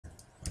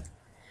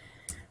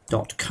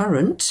dot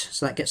current,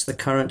 so that gets the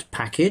current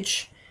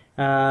package.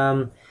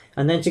 And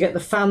then to get the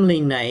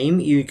family name,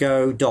 you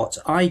go dot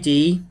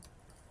ID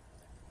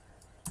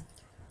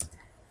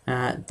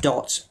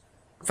dot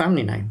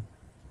family name.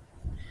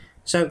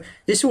 So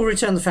this will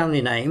return the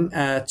family name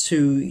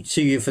to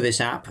you for this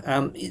app.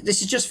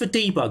 This is just for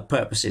debug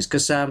purposes,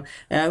 because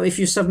if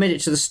you submit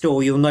it to the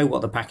store, you'll know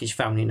what the package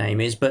family name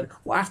is. But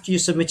after you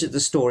submit it to the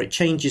store, it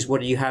changes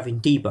what you have in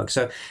debug.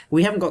 So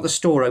we haven't got the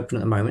store open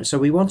at the moment, so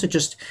we want to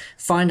just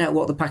find out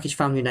what the package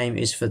family name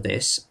is for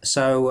this.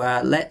 So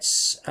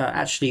let's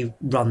actually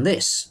run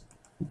this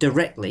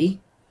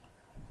directly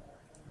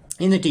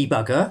in the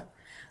debugger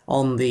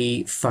on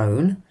the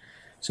phone.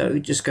 So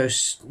it just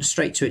goes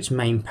straight to its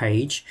main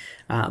page.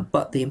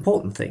 But the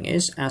important thing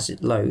is, as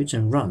it loads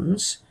and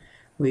runs,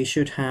 we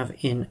should have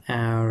in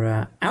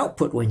our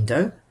output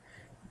window,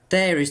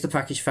 there is the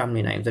package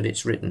family name that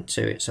it's written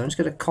to it. So I'm just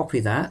going to copy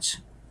that.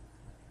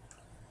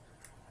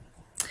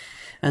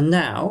 And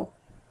now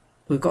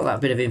we've got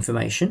that bit of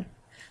information.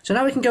 So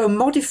now we can go and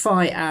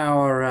modify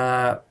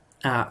our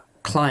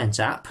client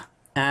app.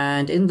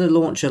 And in the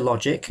launcher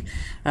logic,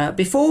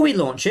 before we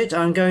launch it,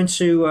 I'm going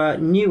to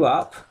new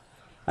up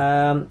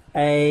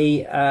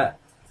a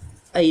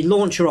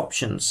launcher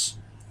options.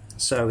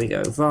 So we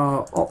go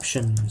var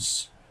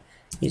options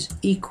is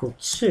equal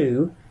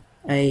to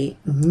a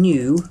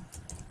new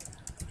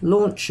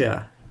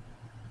launcher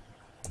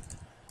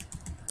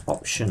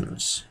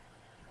options,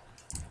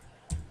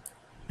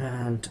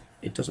 and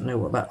it doesn't know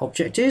what that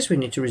object is. We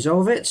need to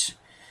resolve it.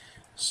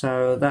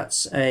 So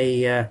that's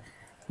a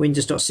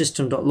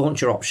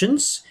windows.system.launcher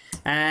options,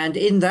 and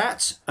in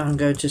that I'm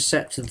going to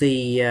set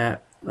the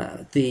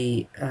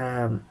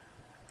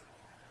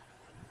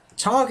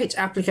target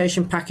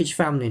application package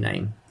family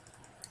name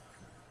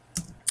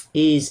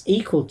is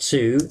equal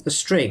to the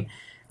string,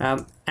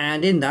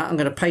 and in that I'm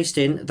going to paste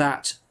in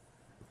that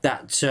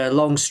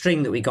long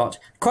string that we got.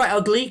 Quite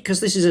ugly, because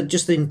this is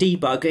just in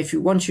debug.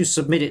 Once you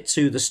submit it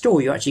to the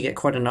store, you actually get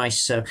quite a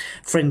nice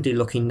friendly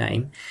looking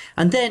name.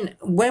 And then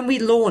when we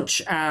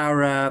launch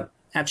our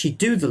actually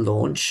do the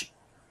launch,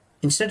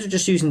 instead of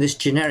just using this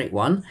generic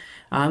one,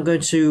 I'm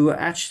going to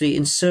actually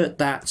insert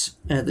that,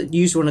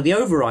 use one of the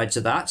overrides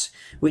of that,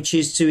 which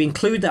is to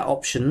include that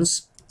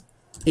options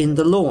in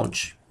the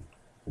launch.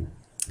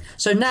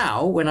 So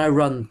now when I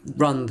run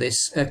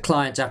this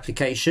client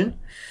application,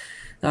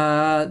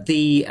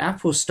 the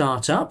app will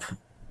start up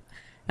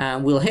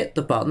and we'll hit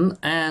the button,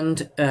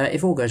 and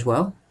if all goes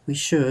well, we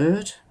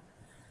should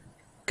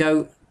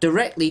go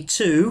directly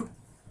to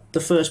the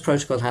first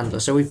protocol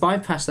handler. So we've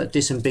bypassed that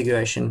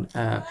disambiguation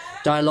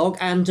dialog,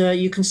 and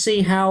you can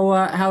see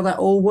how that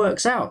all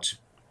works out.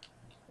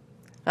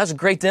 That's a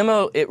great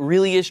demo. It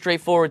really is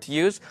straightforward to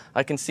use.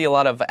 I can see a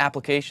lot of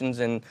applications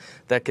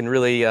that can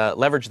really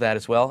leverage that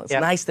as well. It's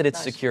nice that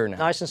it's secure now.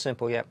 Nice and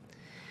simple, yeah.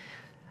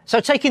 So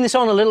taking this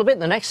on a little bit,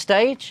 the next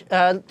stage,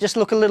 just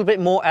look a little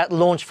bit more at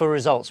launch for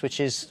results, which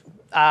is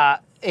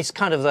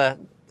kind of the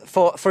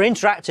for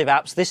interactive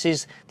apps. This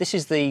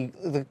is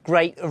the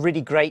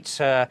really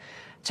great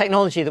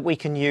technology that we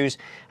can use.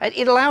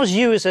 It allows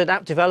you as an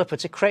app developer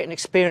to create an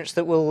experience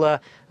that will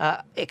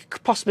it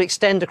could possibly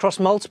extend across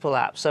multiple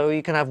apps. So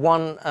you can have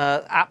one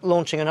app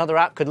launching another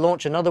app, could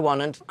launch another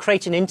one, and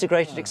creating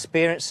integrated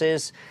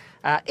experiences.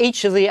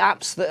 Each of the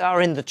apps that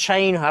are in the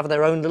chain have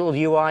their own little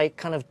UI,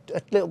 kind of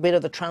a little bit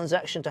of the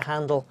transaction to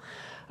handle.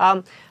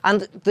 And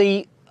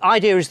the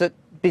idea is that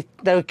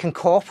they can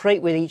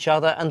cooperate with each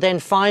other, and then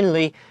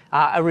finally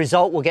a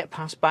result will get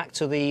passed back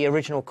to the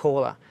original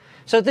caller.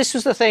 So this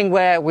was the thing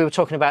where we were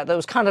talking about that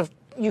was kind of,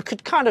 you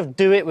could kind of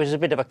do it with a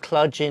bit of a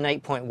kludge in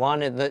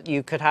 8.1, in that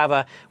you could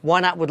have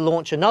one app would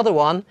launch another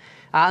one,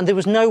 and there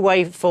was no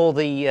way for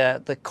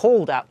the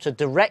called app to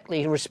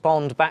directly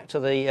respond back to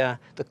the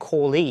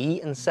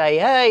callee and say,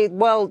 hey,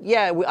 well,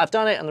 yeah, I've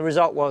done it, and the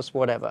result was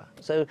whatever.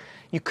 So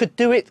you could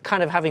do it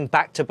kind of having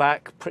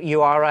back-to-back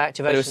URI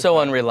activation. But it was so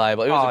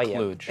unreliable. It was a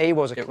kludge. It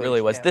was a kludge. It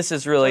really was. Yeah. This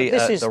is really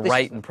the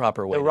right and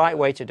proper way. The right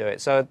way to do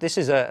it. So this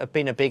has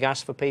been a big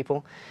ask for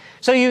people.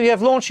 So you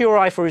have launch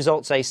URI for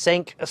results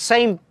async.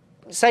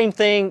 Same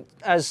thing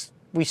as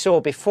we saw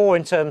before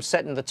in terms of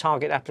setting the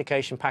target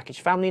application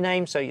package family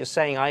name. So you're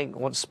saying, I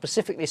want to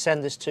specifically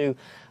send this to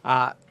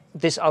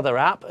this other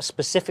app,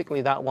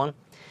 specifically that one.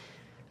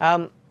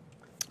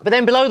 But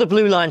then below the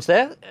blue lines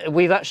there,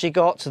 we've actually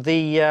got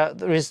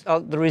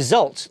the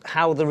result,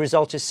 how the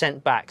result is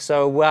sent back.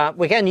 So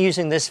we're again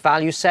using this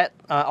value set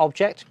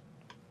object.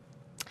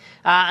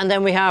 And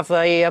then we have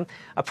a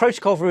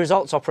protocol for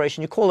results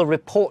operation you call a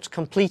report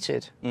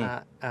completed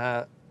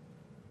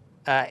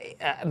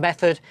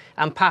method,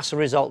 and pass a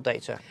result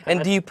data.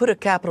 And do you put a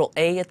capital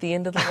A at the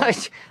end of the line?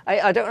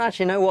 I don't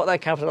actually know what that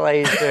capital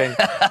A is doing.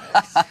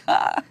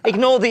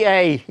 Ignore the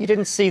A. You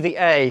didn't see the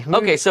A.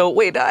 Okay, so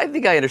wait, I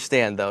think I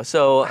understand though.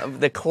 So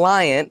the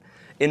client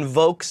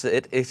invokes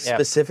it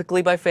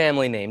specifically by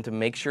family name to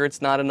make sure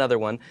it's not another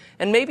one.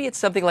 And maybe it's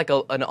something like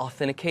an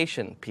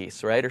authentication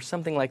piece, right? Or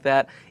something like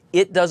that.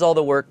 It does all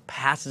the work,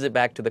 passes it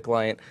back to the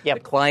client. The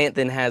client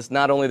then has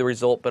not only the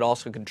result, but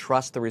also can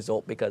trust the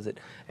result because it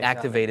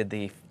activated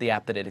the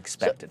app that it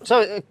expected.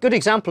 So a good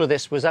example of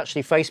this was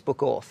actually Facebook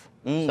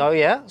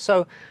Auth.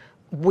 So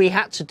we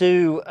had to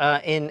do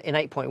in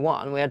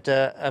 8.1, we had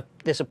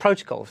there's a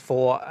protocol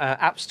for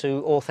apps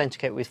to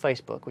authenticate with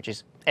Facebook, which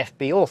is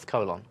FB Auth :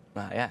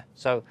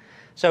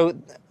 So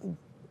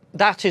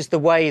that is the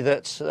way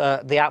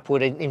that the app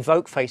would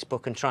invoke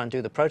Facebook and try and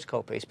do the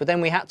protocol piece. But then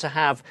we had to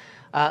have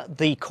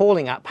the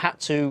calling app had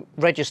to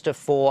register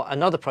for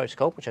another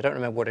protocol, which I don't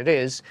remember what it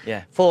is,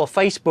 for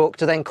Facebook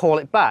to then call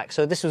it back.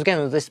 So this was,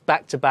 again, this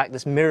back-to-back,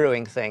 this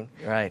mirroring thing.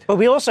 Right. But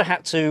we also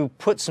had to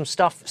put some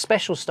stuff,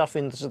 special stuff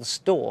into the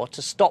store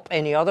to stop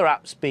any other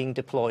apps being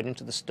deployed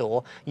into the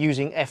store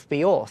using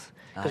FB Auth.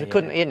 Because we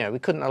couldn't, we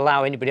couldn't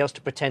allow anybody else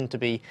to pretend to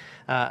be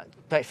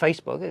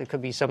Facebook. It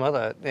could be some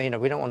other, we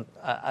don't want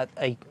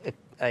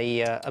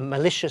a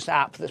malicious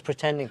app that's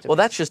pretending to. Well,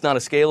 that's just not a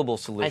scalable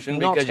solution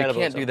because you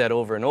can't do that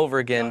over and over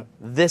again.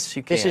 No. This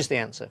you can. This is the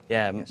answer.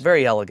 Yeah,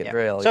 very elegant,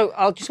 very elegant. So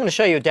I'm just going to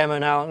show you a demo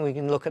now, and we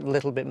can look at a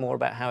little bit more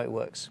about how it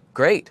works.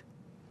 Great.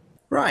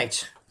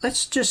 Right.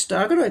 Let's just.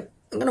 I'm going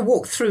to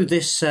walk through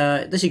this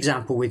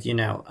example with you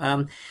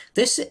now.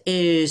 This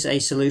is a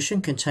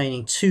solution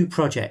containing two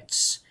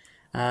projects.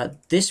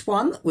 This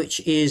one, which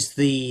is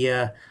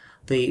the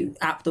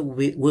app that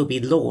will be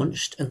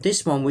launched, and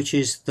this one, which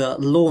is the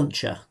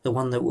launcher, the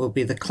one that will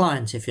be the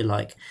client, if you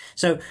like.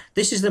 So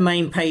this is the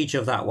main page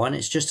of that one.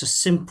 It's just a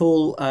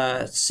simple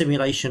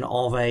simulation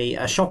of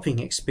a shopping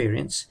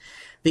experience.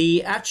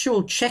 The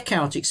actual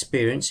checkout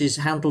experience is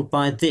handled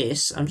by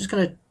this. I'm just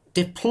going to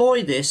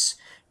deploy this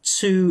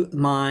to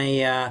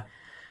my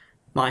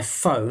my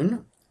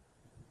phone.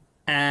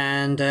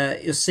 And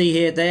you'll see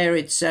here, there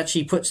it's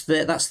actually puts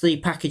that's the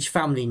package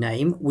family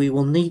name. We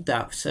will need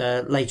that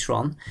later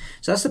on.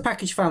 So that's the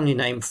package family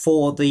name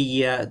for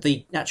the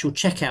actual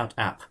checkout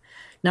app.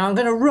 Now I'm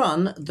going to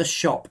run the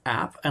shop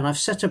app, and I've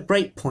set a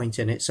breakpoint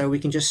in it so we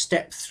can just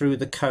step through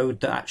the code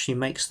that actually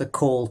makes the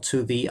call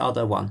to the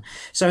other one.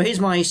 So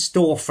here's my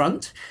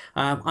storefront.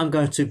 I'm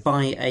going to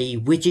buy a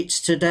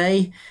widget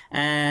today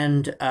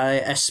and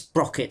a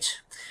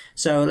sprocket.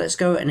 So let's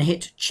go and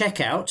hit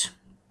checkout.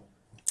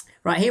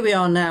 Right, here we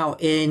are now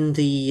in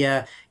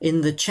the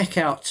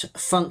checkout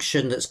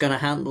function that's going to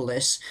handle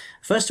this.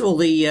 First of all,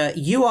 the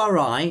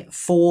URI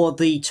for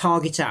the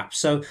target app.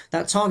 So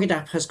that target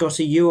app has got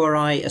a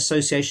URI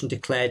association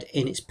declared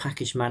in its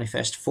package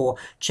manifest for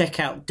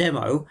checkout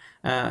demo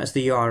as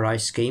the URI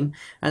scheme.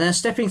 And then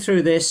stepping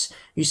through this,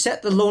 you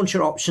set the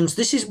launcher options.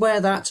 This is where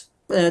that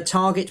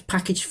target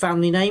package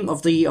family name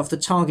of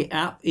the target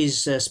app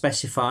is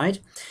specified.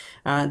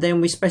 Then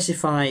we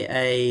specify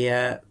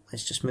a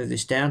let's just move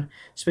this down.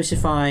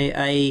 Specify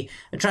a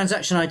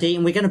transaction ID,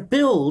 and we're going to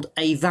build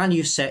a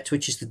value set,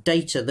 which is the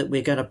data that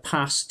we're going to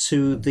pass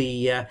to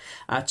the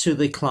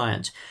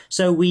client.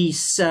 So we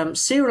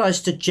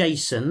serialize to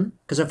JSON,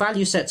 because a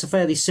value set's a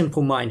fairly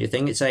simple-minded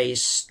thing. It's a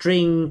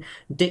string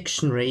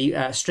dictionary,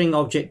 string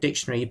object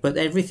dictionary, but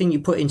everything you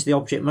put into the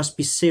object must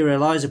be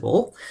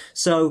serializable.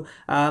 So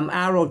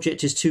our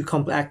object is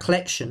our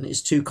collection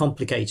is too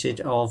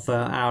complicated of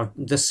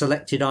the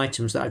selected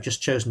items that I've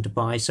just chosen to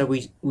buy. So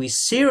we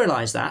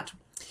serialize that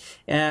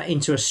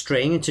into a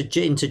string, into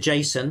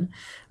JSON,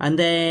 and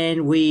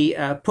then we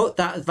put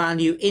that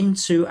value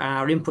into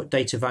our input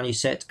data value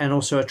set, and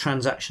also a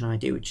transaction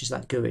ID, which is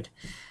that GUID.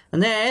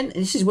 And then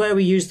this is where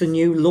we use the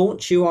new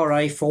launch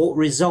URI for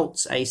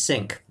results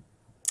async,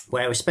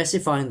 where we're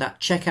specifying that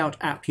checkout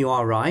app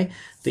URI.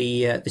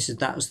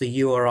 That was the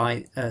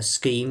URI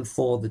scheme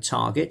for the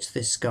target,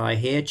 this guy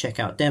here,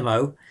 checkout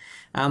demo.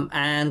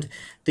 And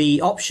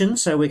the option,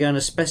 so we're going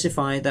to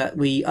specify that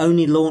we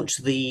only launch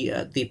the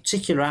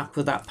particular app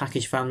with that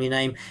package family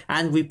name,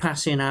 and we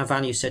pass in our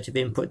value set of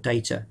input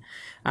data.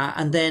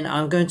 And then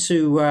I'm going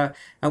to,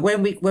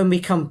 when we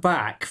come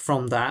back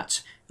from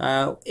that,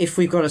 if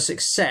we've got a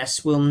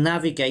success, we'll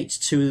navigate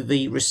to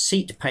the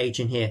receipt page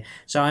in here.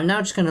 So I'm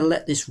now just going to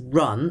let this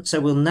run.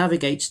 So we'll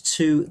navigate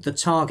to the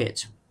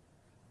target.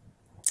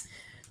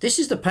 This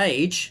is the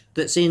page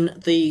that's in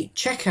the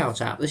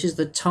checkout app. This is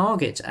the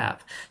target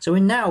app. So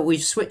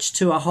we've switched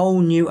to a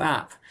whole new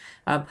app.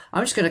 I'm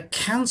just going to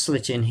cancel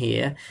it in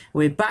here.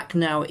 We're back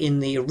now in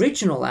the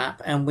original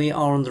app, and we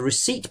are on the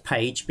receipt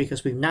page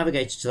because we've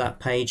navigated to that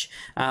page,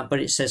 but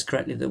it says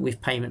correctly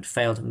that payment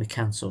failed and we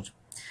cancelled.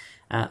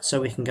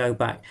 So we can go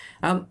back.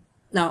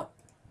 Now,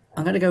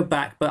 I'm going to go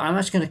back, but I'm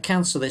actually going to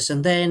cancel this,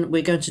 and then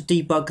we're going to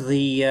debug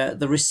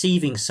the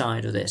receiving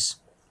side of this.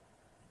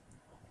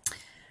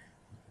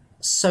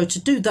 So to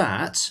do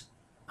that,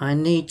 I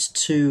need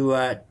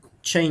to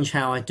change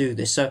how I do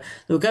this. So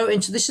we'll go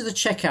into, this is the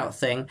checkout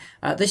thing.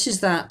 This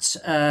is that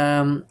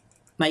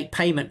make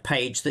payment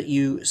page that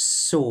you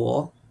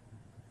saw.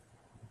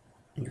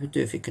 You could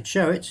do if it could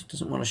show it. It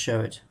doesn't want to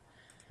show it.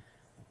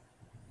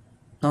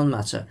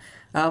 Non-matter.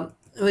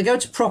 we go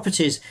to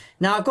properties.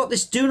 Now I've got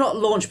this do not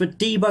launch but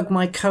debug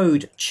my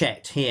code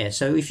checked here.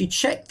 So if you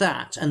check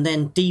that and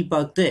then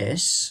debug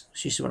this,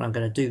 which is what I'm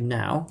going to do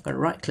now, I'm going to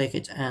right click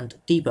it and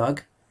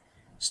debug,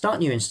 start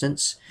new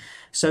instance.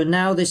 So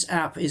now this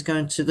app is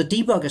going to, the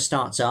debugger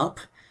starts up,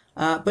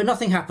 but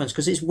nothing happens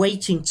because it's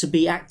waiting to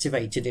be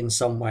activated in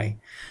some way.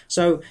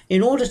 So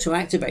in order to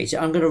activate it,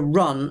 I'm going to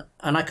run,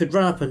 and I could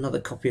run up another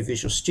copy of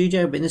Visual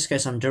Studio, but in this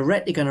case I'm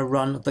directly going to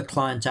run the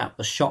client app,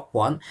 the shop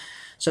one.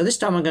 So this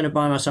time I'm going to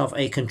buy myself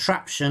a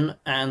contraption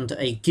and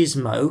a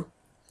gizmo,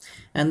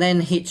 and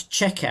then hit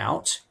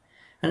checkout.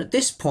 And at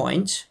this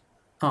point,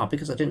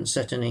 because I didn't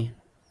set any,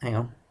 hang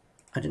on,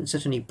 I didn't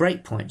set any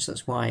breakpoints.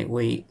 That's why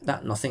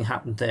nothing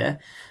happened there.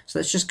 So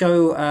let's just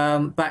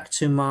go back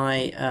to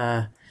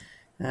my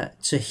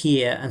to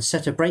here and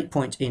set a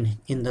breakpoint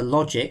in the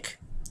logic.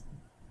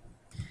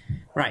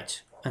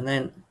 Right, and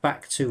then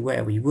back to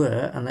where we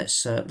were, and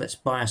let's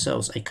buy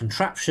ourselves a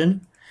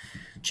contraption.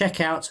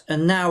 Check out,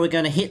 and now we're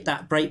going to hit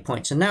that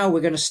breakpoint. So now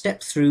we're going to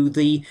step through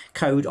the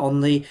code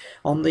on the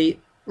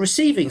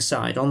receiving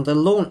side, on the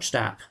launched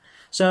app.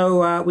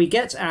 So we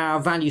get our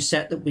value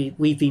set that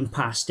we've been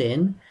passed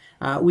in.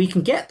 We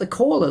can get the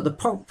caller, the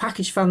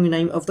package family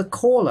name of the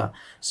caller.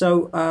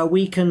 So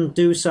we can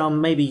do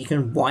maybe you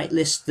can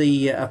whitelist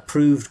the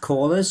approved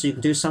callers. You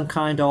can do some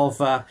kind of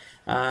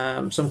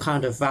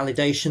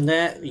validation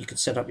there. You could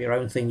set up your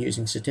own thing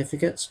using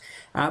certificates.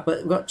 But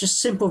we've got just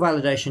simple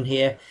validation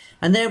here.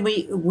 And then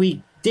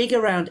we dig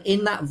around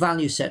in that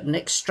value set and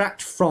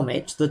extract from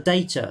it the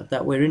data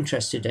that we're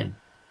interested in.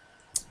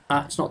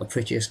 It's not the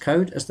prettiest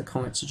code, as the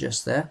comment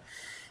suggests there.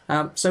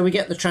 So we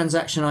get the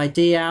transaction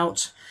ID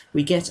out.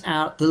 We get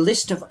out the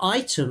list of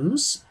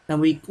items, and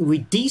we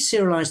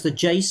deserialize the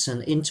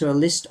JSON into a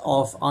list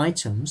of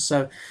items.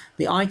 So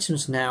the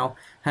items now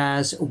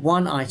has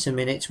one item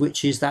in it,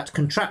 which is that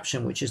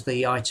contraption, which is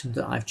the item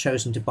that I've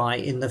chosen to buy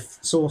in the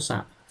source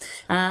app.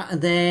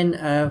 And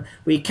then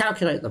we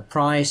calculate the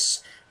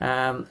price,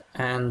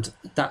 and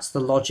that's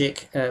the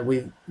logic.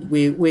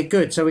 We're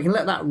good. So we can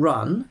let that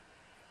run.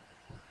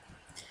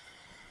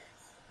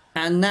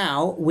 And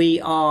now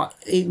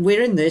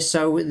we're in this,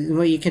 so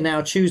you can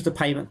now choose the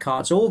payment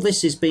cards. All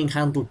this is being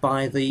handled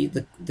by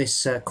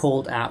this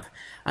called app,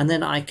 and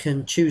then I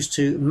can choose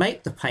to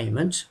make the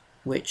payment,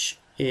 which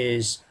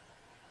is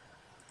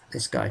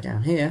this guy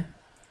down here.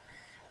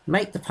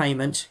 Make the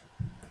payment,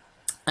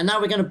 and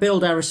now we're going to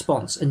build our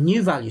response, a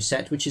new value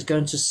set, which is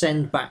going to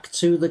send back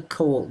to the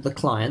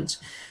client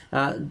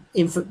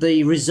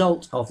the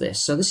result of this.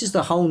 So this is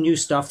the whole new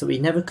stuff that we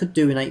never could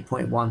do in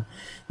 8.1.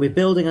 We're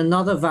building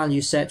another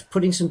value set,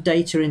 putting some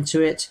data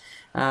into it.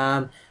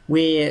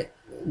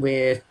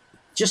 We're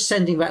just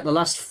sending back the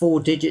last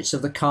 4 digits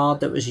of the card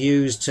that was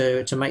used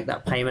to make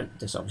that payment.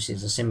 This obviously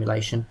is a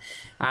simulation.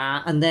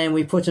 And then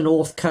we put an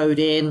auth code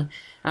in,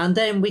 and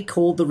then we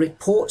call the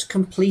report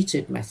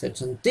completed method.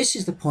 And this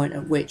is the point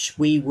at which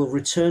we will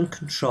return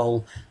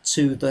control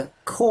to the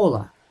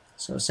caller.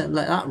 So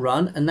let that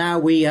run, and now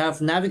we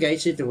have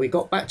navigated, and we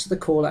got back to the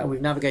caller, and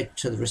we've navigated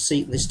to the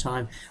receipt this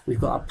time. We've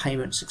got our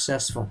payment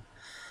successful.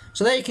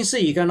 So there you can see,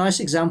 you got a nice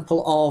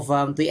example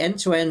of the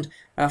end-to-end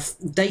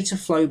data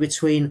flow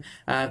between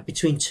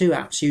two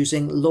apps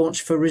using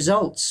Launch for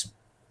Results.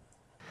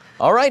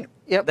 All right.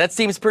 Yep. That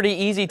seems pretty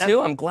easy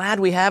too. I'm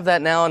glad we have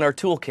that now in our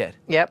toolkit.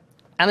 Yep.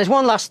 And there's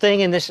one last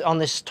thing on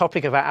this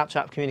topic about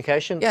app-to-app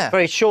communication. Yeah.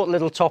 Very short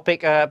little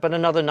topic, but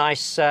another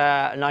nice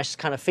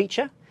kind of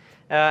feature.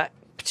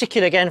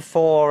 Particular again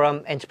for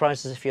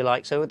enterprises, if you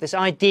like. So with this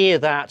idea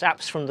that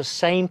apps from the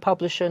same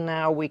publisher,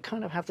 now we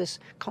kind of have this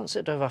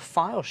concept of a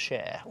file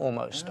share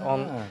almost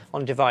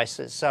on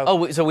devices.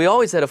 So so we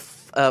always had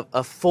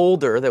a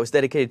folder that was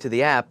dedicated to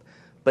the app,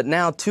 but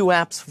now 2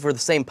 apps for the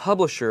same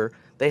publisher,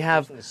 they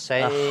have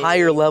a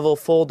higher level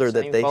folder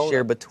that they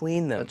share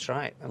between them. That's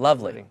right.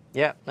 Lovely.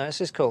 Yeah, no, this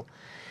is cool.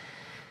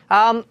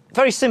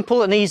 Very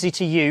simple and easy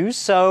to use.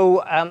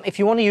 So if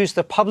you want to use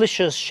the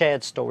publisher's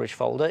shared storage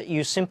folder,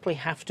 you simply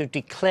have to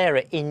declare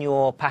it in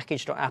your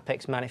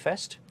package.appx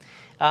manifest.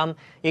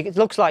 It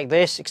looks like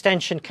this: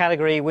 extension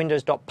category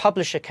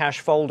windows.publisher cache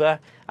folder,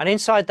 and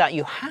inside that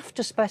you have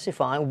to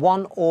specify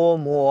one or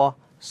more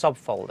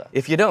subfolder.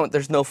 If you don't,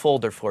 there's no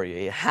folder for you.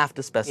 You have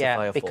to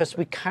specify a folder. Because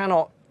we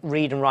cannot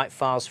read and write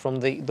files from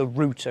the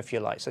root, if you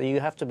like. So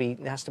it has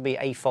to be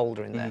a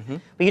folder in there. Mm-hmm.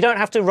 But you don't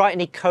have to write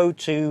any code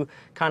to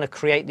kind of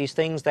create these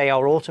things. They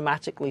are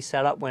automatically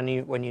set up when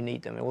you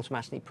need them. They're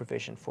automatically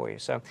provisioned for you.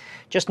 So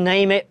just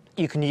name it,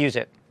 you can use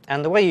it.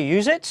 And the way you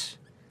use it,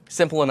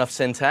 simple enough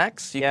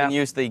syntax. You can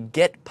use the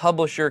get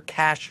publisher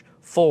cache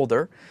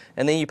folder,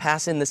 and then you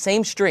pass in the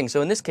same string.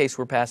 So in this case,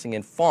 we're passing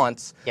in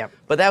fonts,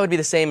 but that would be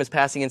the same as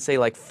passing in, say,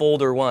 like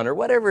folder 1 or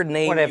whatever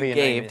name you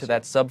gave to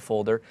that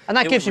subfolder. And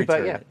that gives you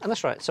back, and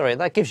that's right, sorry,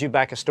 that gives you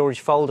back a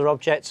storage folder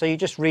object, so you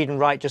just read and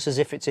write just as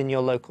if it's in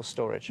your local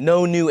storage.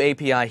 No new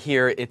API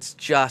here, it's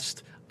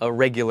just a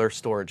regular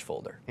storage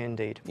folder.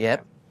 Indeed.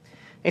 Yep.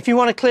 If you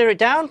want to clear it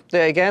down,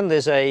 again,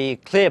 there's a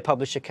clear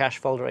publisher cache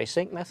folder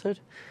async method.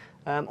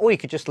 Or you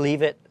could just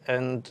leave it,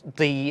 and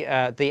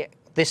the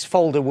this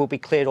folder will be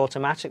cleared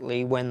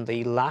automatically when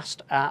the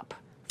last app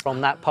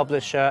from that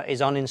publisher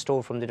is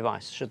uninstalled from the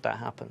device, should that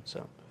happen.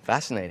 So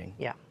fascinating.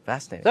 yeah.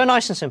 Fascinating. They're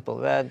nice and simple.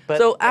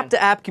 So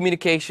app-to-app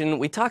communication,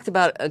 we talked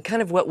about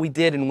kind of what we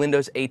did in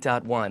Windows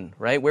 8.1,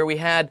 right? Where we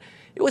had,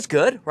 it was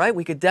good, right?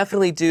 We could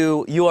definitely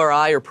do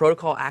URI or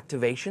protocol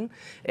activation,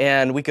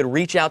 and we could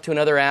reach out to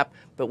another app,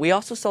 but we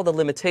also saw the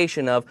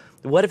limitation of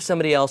what if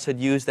somebody else had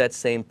used that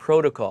same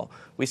protocol?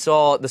 We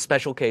saw the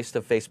special case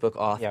of Facebook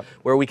auth,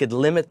 where we could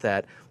limit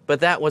that. But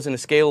that wasn't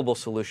a scalable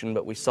solution,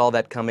 but we saw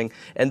that coming.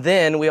 And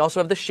then we also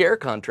have the share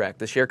contract.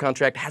 The share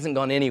contract hasn't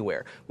gone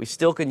anywhere. We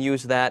still can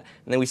use that,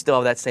 and then we still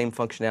have that same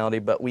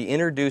functionality, but we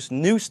introduced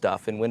new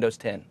stuff in Windows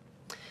 10.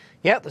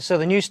 Yeah, so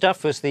the new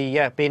stuff was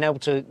the being able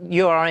to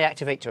URI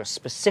activate to a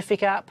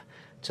specific app,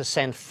 to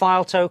send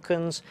file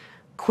tokens,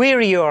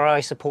 query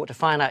URI support to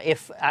find out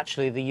if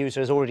actually the user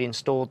has already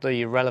installed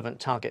the relevant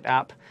target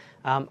app.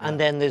 And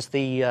then there's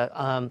the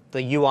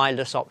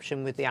UI-less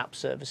option with the app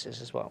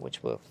services as well,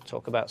 which we'll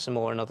talk about some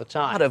more another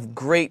time. A lot of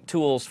great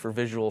tools for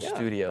Visual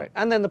Studio. Right.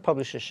 And then the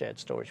publisher shared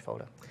storage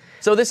folder.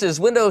 So this is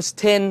Windows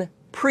 10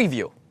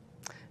 Preview.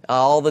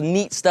 All the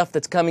neat stuff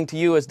that's coming to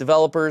you as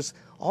developers,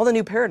 all the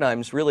new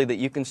paradigms really that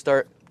you can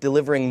start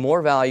delivering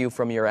more value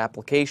from your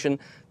application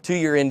to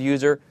your end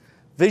user.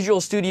 Visual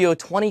Studio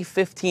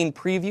 2015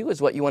 Preview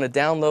is what you want to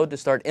download to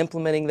start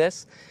implementing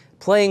this,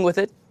 playing with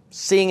it,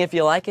 seeing if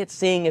you like it,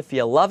 seeing if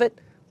you love it,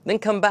 then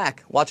come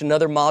back, watch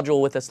another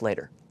module with us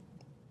later.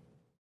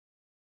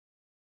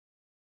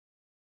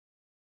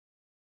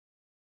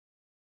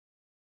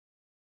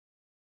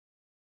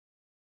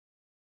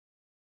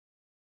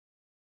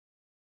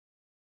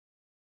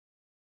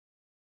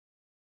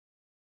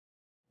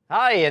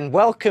 Hi, and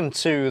welcome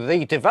to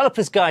the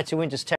Developer's Guide to Windows 10.